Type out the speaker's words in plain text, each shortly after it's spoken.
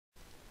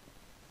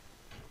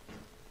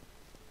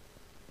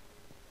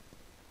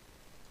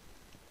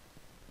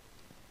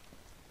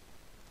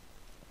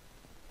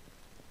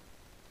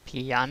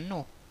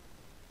Piano.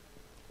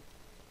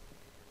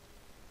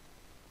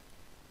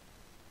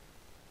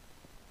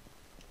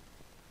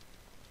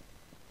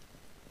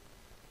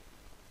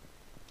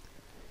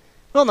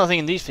 Well, nothing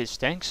in these fish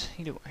tanks.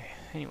 Either way.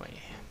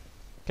 Anyway.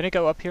 Can I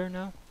go up here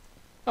now?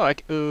 Oh,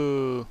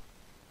 ooh.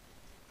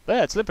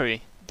 Yeah, it's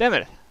slippery. Damn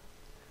it.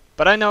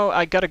 But I know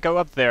I gotta go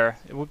up there.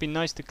 It would be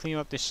nice to clean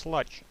up this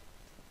sludge.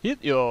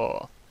 Hit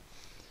yo.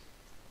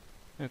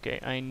 Okay,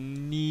 I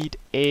need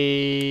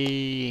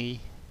a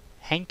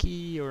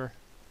hanky or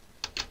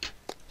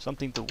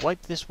something to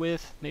wipe this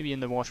with. Maybe in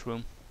the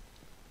washroom.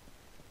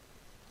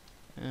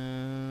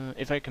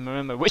 If I can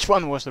remember which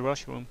one was the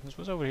washroom. This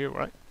was over here,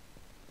 right?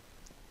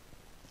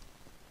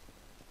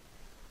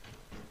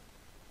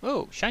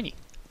 Oh, shiny.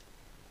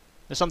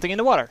 There's something in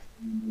the water.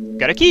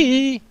 Got a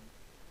key!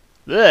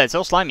 Ugh, it's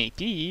all slimy.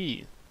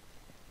 Pee.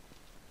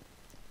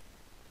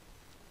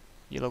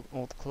 Yellow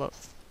old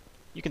cloth.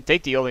 You can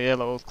take the old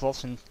yellow old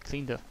cloths and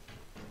clean the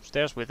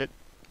stairs with it,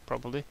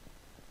 probably.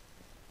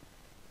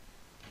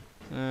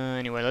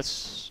 Anyway,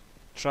 let's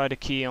try the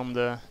key on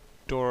the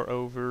door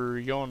over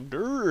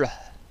yonder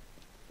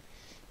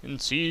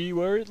and see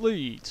where it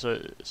leads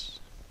us.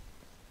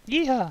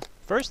 Yeah,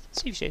 first,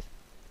 save safe.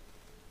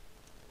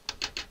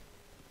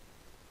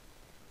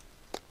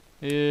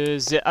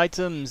 The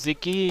item, the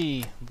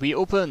key. We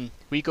open,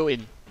 we go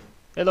in.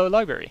 Hello,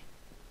 library.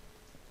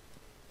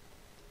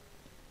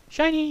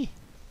 Shiny!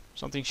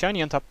 Something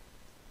shiny on top.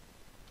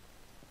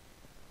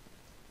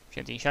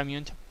 Something shiny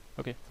on top.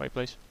 Okay,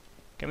 fireplace.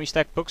 Can we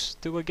stack books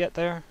till we get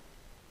there?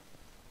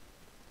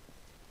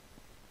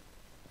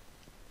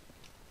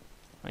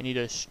 I need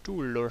a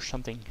stool or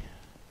something.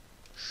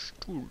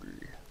 Stool.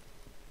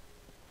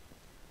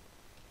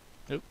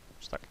 Nope,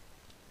 stuck.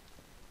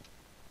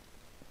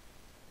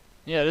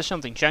 Yeah, there's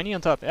something shiny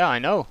on top. Yeah, I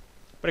know.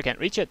 But I can't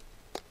reach it.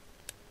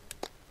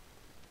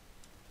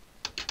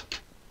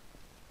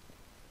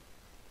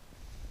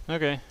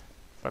 Okay.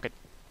 Fuck it.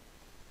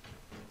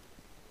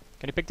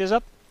 Can you pick this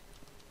up?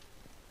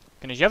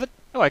 Can I shove it?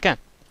 Oh, I can.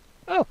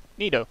 Oh,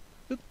 neato.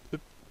 Oop,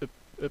 oop, oop,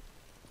 oop.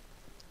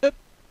 Oop.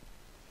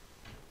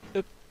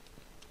 Oop.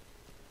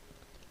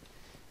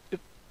 Oop,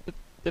 oop,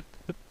 oop,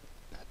 oop.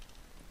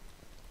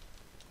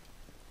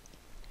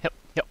 Help,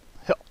 help,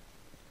 help.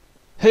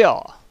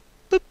 Hiya.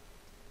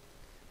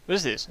 What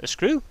is this? A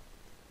screw?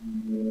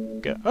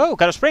 Oh,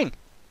 got a spring.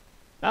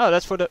 Oh,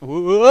 that's for the...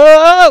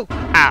 Whoa!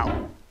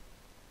 Ow!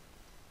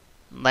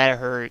 That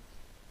hurt.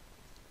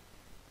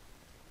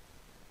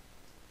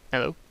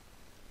 Hello?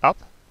 Up?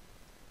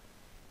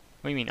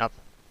 What do you mean up?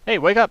 Hey,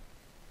 wake up!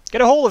 Get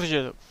a hold of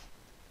yourself!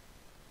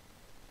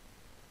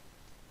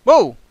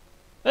 Whoa!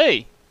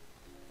 Hey!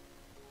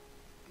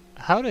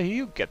 How do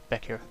you get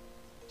back here?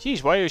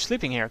 Jeez, why are you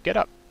sleeping here? Get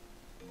up.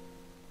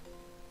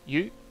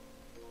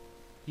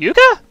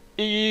 Yuka?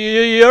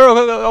 You're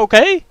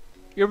okay?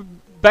 You're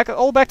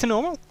all back to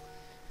normal?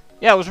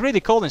 Yeah, it was really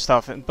cold and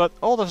stuff, but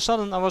all of a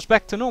sudden I was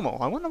back to normal.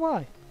 I wonder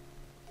why.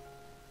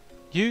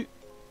 Yuka!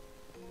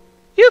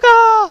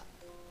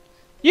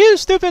 You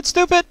stupid!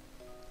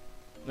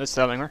 That's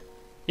telling her.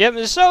 Yep,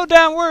 I'm so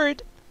damn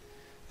worried.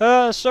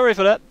 Sorry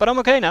for that, but I'm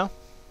okay now.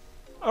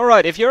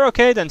 Alright, if you're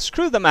okay, then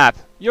screw the map.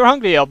 You're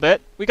hungry, I'll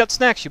bet. We got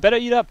snacks, you better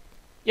eat up.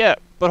 Yeah,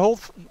 but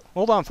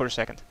hold on for a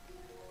second.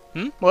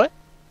 What?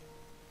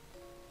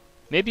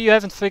 Maybe you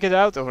haven't figured it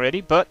out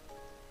already, but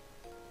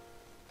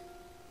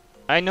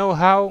I know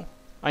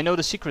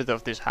the secret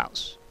of this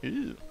house.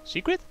 Ooh,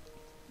 secret?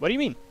 What do you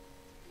mean?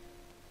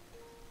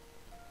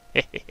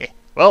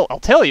 Well,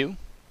 I'll tell you,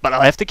 but I'll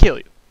have to kill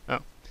you. Oh.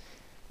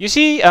 You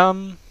see,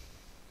 I'm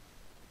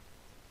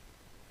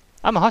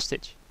a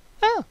hostage.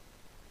 Oh.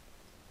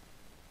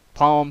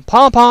 Pom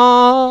pom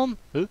pom!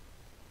 Huh?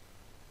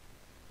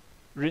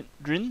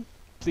 Rin,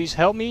 please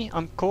help me.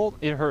 I'm cold,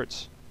 it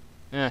hurts.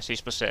 Ah,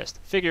 she's possessed.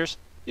 Figures.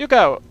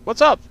 Yuka,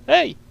 what's up?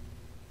 Hey!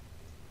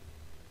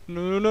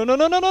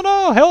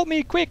 No, help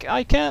me, quick!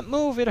 I can't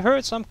move, it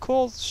hurts, I'm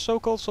cold, so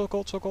cold.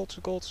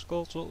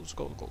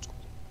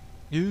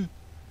 Yeah.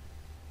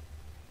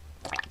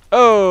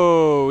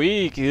 Oh,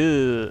 eek.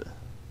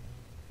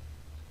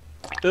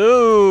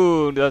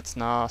 Oh, that's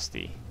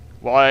nasty.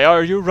 Why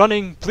are you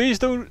running? Please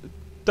don't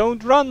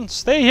run,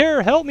 stay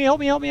here, help me.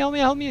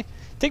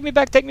 Take me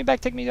back. Take me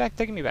back.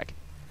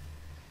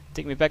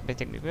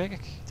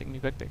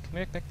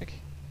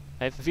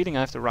 I have a feeling I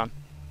have to run.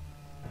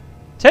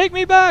 Take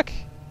me back!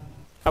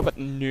 Oh, but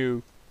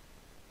no.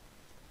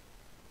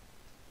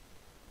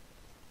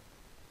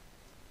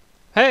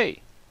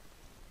 Hey!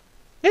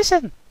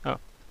 Listen! Oh.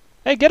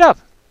 Hey, get up!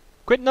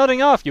 Quit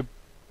nodding off, you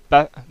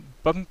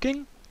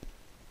bumpkin?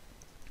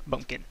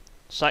 Bumpkin.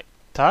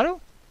 Taro?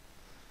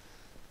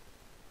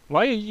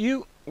 Why are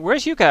you...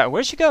 Where's Yuka?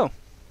 Where'd she go?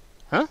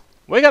 Huh?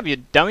 Wake up, you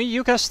dummy!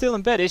 Yuka's still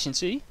in bed, isn't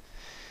she?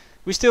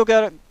 We still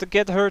got to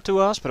get her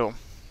to a hospital.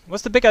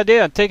 What's the big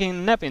idea of taking a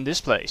nap in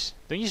this place?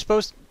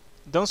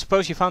 Don't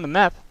suppose you found the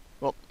map?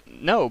 Well,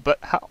 no, but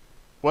how?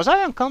 Was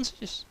I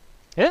unconscious?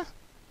 Yeah?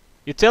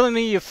 You're telling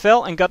me you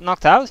fell and got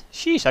knocked out?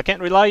 Sheesh, I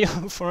can't rely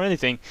on you for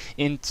anything.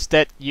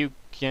 Instead, you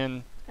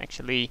can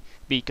actually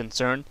be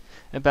concerned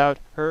about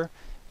her,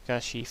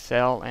 because she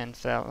fell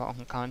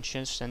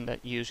unconscious, and that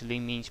usually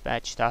means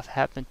bad stuff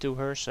happened to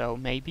her. So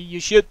maybe you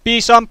should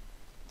be some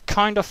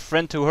kind of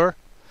friend to her.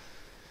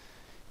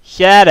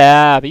 Shut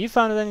up! Have you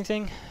found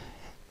anything?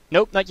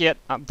 Nope, not yet.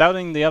 I'm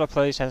doubting the other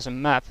place has a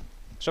map,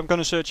 so I'm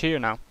gonna search here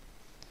now.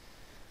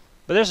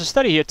 But there's a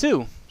study here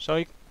too, so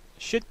you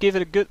should give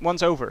it a good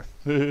once over.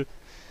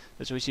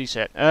 That's what she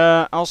said.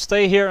 I'll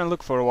stay here and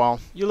look for a while.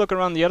 You look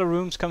around the other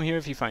rooms, come here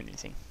if you find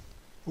anything.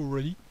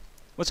 Already?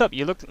 What's up?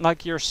 You look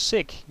like you're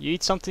sick. You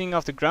eat something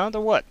off the ground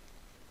or what?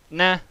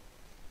 Nah.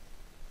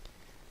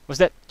 Was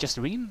that just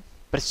a dream?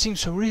 But it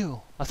seems so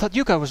real. I thought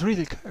Yuka was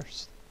really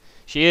cursed.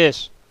 She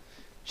is.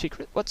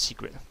 Secret? What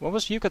secret? What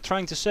was Yuka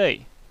trying to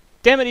say?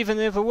 Damn it, even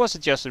if it was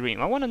just a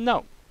dream, I wanna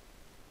know.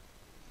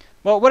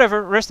 Well,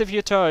 whatever. Rest if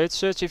you're tired,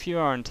 search if you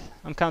aren't.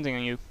 I'm counting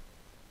on you.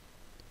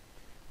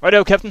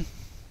 Righto, Captain.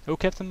 Oh,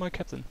 Captain, my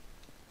Captain.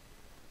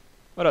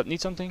 What up?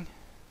 Need something?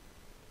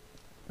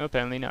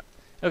 Apparently not.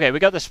 Okay, we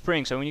got the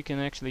spring, so you can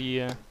actually.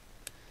 Yeah,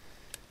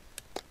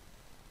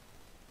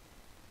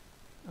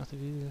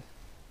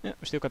 we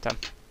still got time.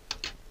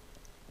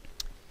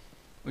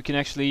 We can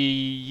actually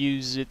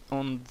use it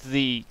on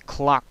the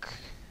clock.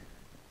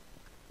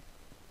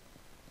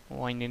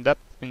 Winding up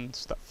and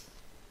stuff.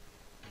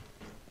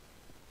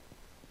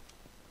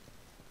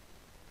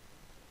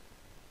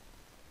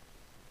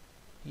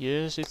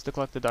 Yes, it's the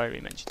clock the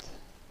diary mentioned.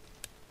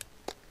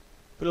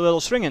 Put a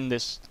little string in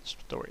this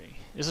story.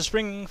 Is the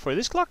spring for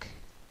this clock?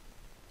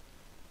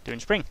 During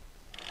spring.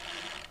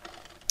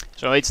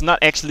 So it's not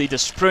actually the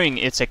spring,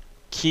 it's a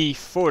key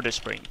for the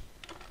spring.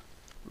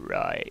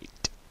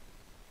 Right.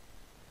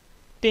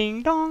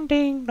 Ding dong,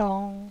 ding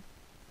dong.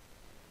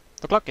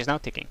 The clock is now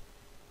ticking.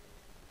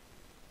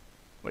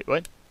 Wait,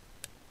 what?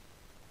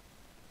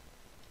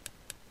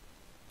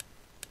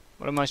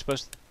 What am I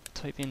supposed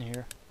to type in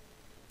here?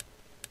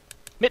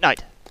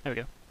 Midnight! There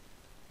we go.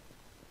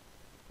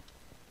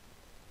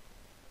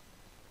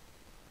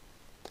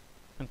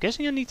 I'm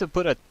guessing I need to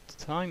put a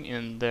time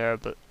in there,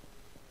 but...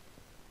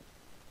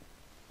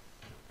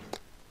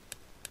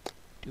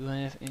 do I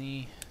have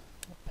any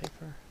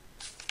paper?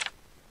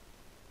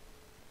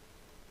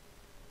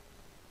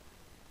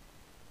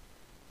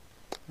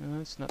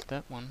 No, it's not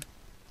that one.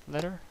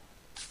 Letter?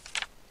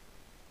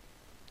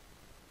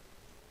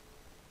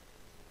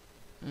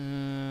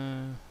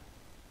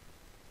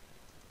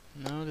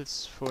 No,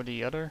 that's for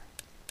the other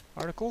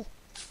article.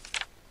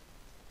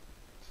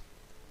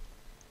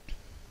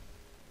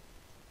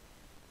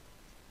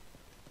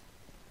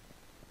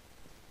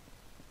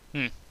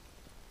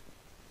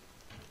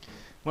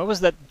 What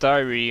was that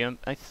diary?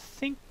 I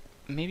think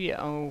maybe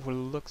I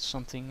overlooked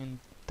something in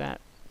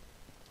that.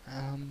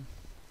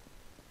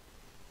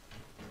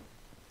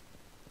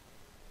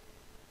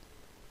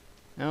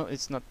 No,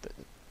 it's not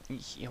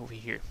over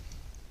here.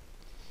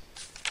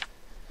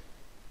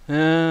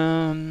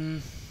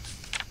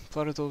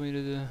 Father told me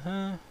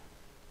to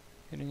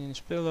getting in his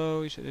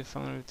pillow. He said he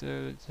found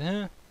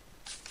it.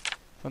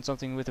 Found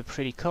something with a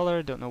pretty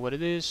color. Don't know what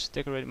it is.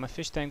 Decorated my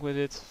fish tank with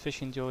it.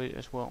 Fish enjoy it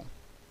as well.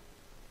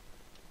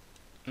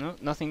 No,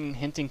 nothing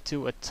hinting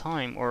to a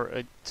time or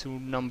a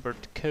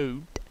two-numbered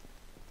code.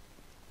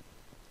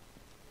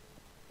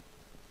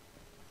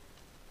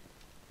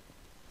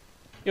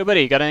 Yo,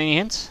 buddy, got any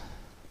hints?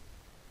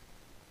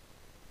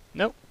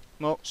 Nope.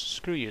 Well,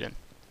 screw you then.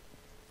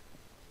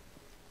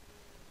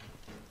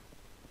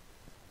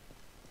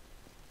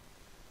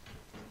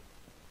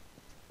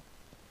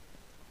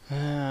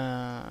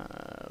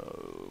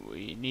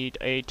 We need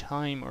a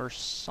time or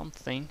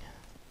something.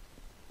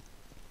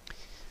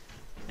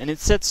 And it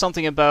said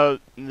something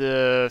about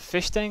the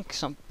fish tank.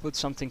 Put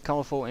something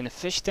colorful in a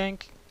fish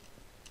tank.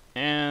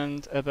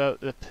 And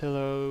about the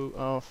pillow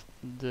of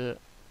the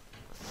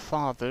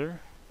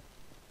father.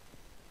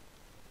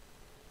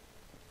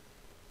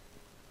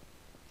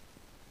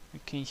 I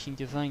can't seem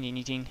to find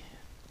anything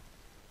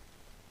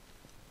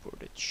for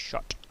that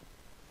shot.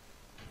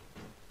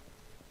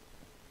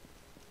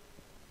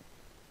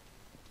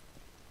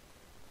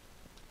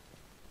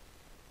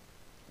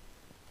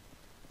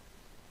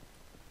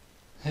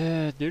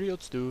 Dirty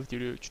old stove,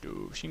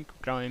 sink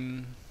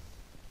crime.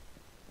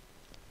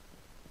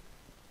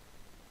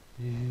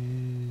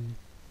 The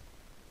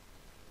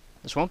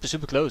swamp is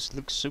super close. It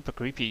looks super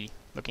creepy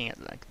looking at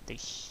it like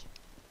this.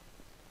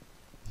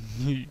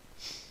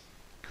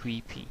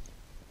 Creepy.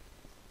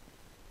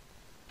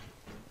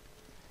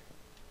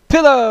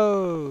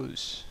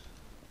 Pillows!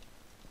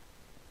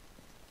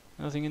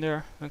 Nothing in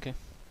there? Okay.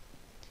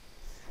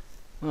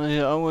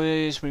 Well,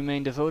 always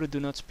remain devoted, do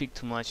not speak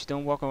too much.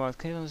 Don't walk around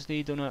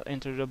carelessly, do not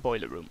enter the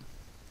boiler room.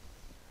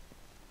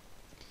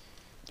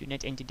 Do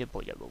not enter the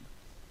boiler room.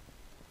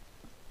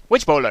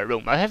 Which boiler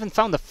room? I haven't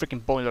found the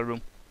freaking boiler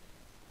room.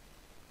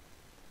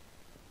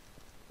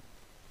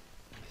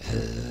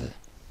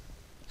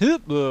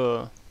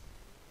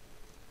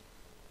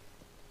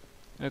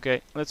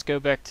 Okay, let's go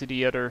back to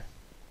the other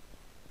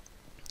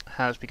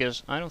house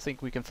because I don't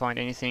think we can find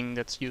anything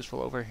that's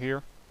useful over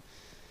here.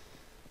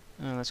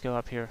 Let's go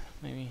up here,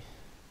 maybe.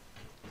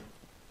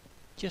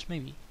 Just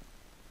maybe.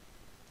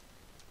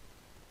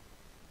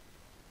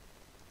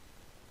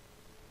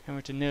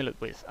 Hammer to nail it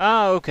with.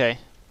 Ah, okay.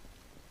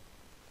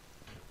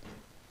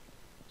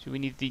 So we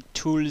need the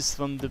tools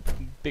from the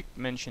big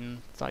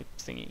mansion type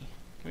thingy.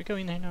 Can we go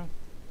in here now?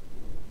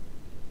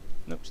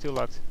 Nope, still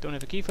locked. Don't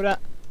have a key for that.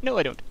 No,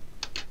 I don't.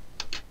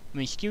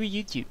 Screw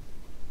you too.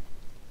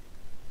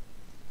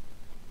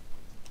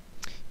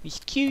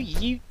 Screw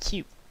you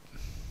too.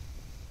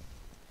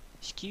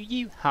 Screw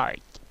you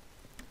hard.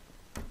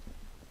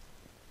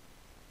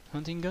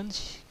 Hunting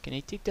guns? Can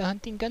I take the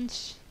hunting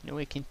guns? No,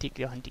 I can't take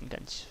the hunting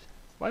guns.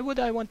 Why would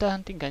I want the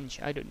hunting guns?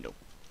 I don't know.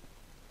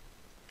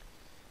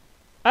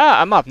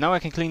 Ah, I'm up. Now I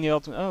can clean the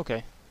ultimate. Oh,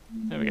 okay.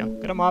 There we go.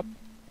 Got a mop.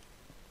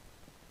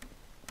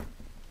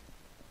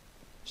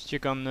 Let's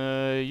check on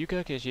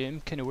Yuka, because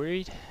I'm kind of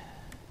worried.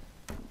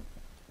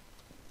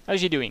 How's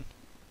she doing?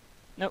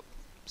 Nope.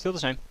 Still the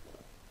same.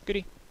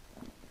 Goody.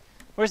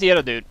 Where's the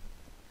other dude?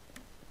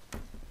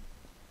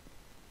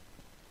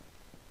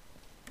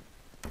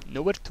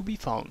 Nowhere to be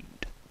found.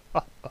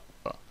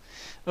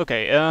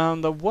 Okay,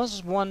 there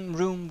was one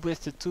room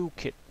with the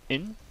toolkit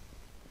in.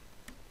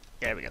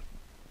 There we go.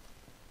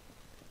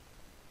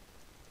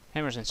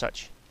 Hammers and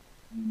such.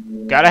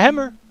 Got a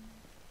hammer!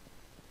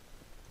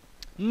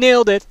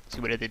 Nailed it!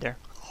 See what I did there?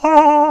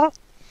 Ha!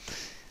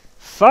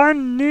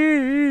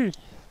 Funny!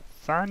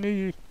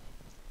 Funny!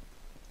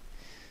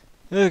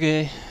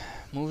 Okay,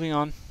 moving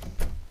on.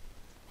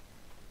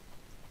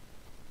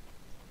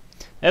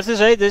 I have to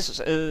say, this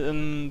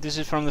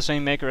is from the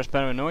same maker as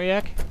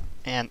Paranoiac,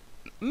 and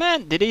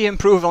man, did he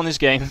improve on his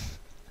game.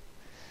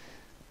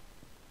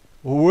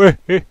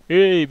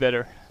 Way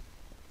better.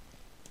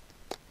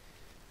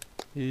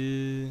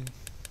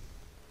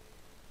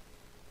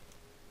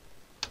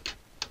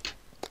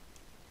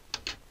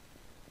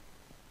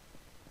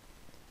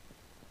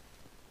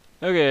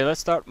 Okay, let's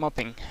start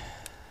mopping.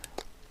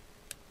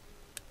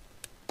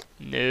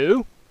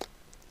 No.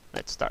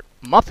 Let's start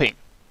mopping.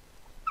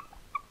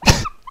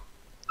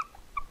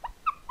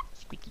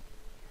 Squeaky.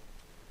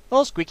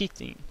 Oh, squeaky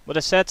thing. What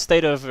a sad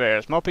state of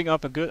affairs. Mopping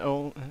up a good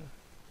old...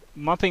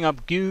 mopping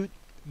up goop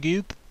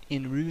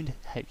in ruined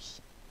house.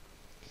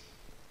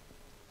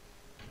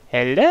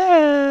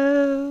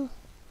 Hello!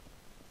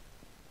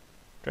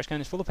 Trash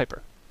can is full of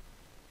paper.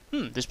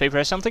 This paper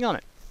has something on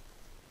it.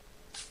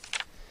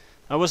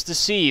 I was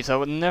deceived. I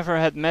would never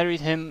have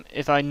married him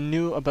if I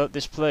knew about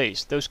this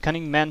place. Those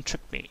cunning men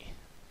tricked me.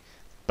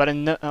 But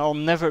I'll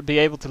never be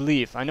able to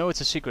leave. I know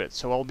it's a secret,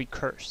 so I'll be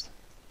cursed.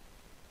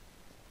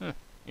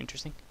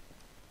 Interesting.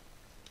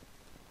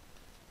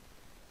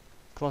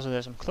 Closet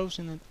has some clothes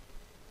in it.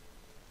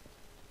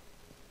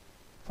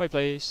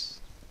 Fireplace.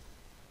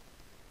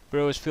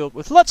 Bureau is filled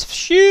with lots of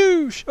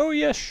shoes! Oh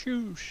yes,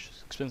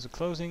 shoes! Expensive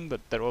clothing, but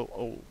they're all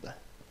old.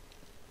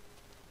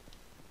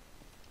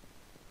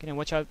 Can I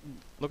watch out?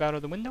 Look out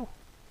of the window?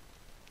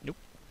 Nope.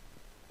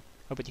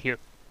 How about here?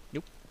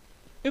 Nope.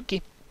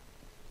 Okay.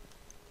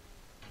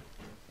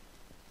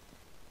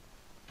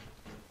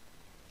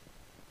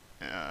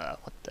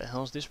 What the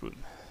hell is this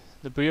room?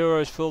 The bureau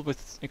is filled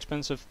with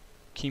expensive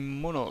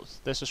kimonos.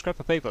 There's a scrap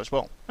of paper as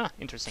well. Ah,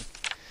 interesting.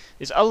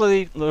 It's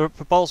utterly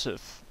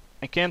repulsive.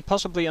 I can't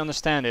possibly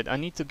understand it. I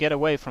need to get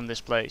away from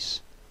this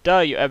place.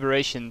 Die, you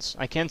aberrations.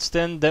 I can't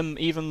stand them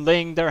even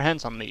laying their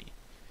hands on me.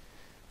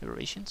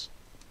 Aberrations?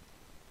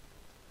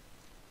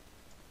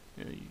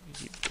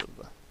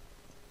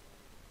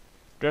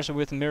 Dresser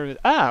with a mirror with...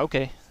 Ah,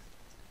 okay.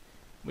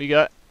 We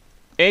got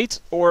 8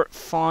 or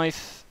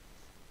 5...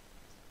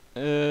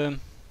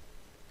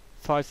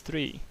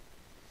 5-3.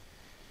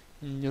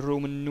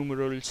 Roman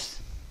numerals.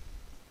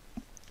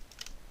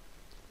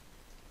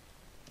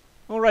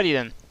 Alrighty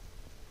then.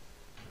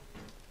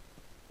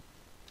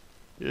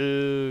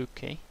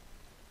 Okay.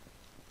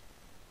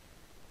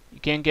 You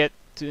can't get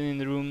in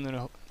the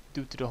room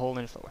due to the hole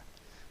in the floor.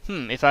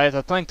 If I had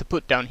a plank to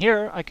put down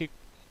here,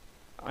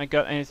 I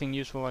got anything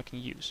useful I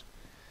can use.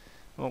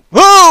 Oh.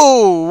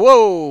 Whoa!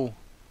 Whoa!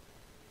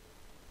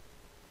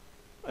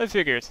 I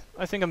figured.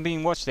 I think I'm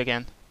being watched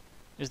again.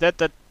 Is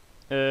that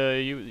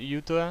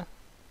Utah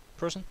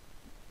person?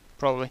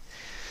 Probably.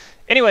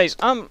 Anyways,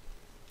 I'm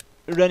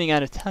running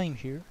out of time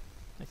here,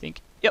 I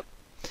think. Yep.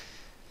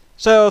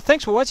 So,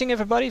 thanks for watching,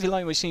 everybody. If you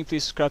like what you see,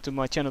 please subscribe to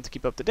my channel to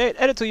keep up to date.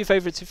 Add it to your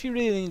favorites if you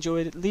really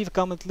enjoyed it. Leave a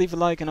comment, leave a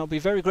like, and I'll be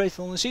very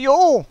grateful. And see you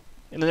all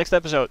in the next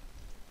episode.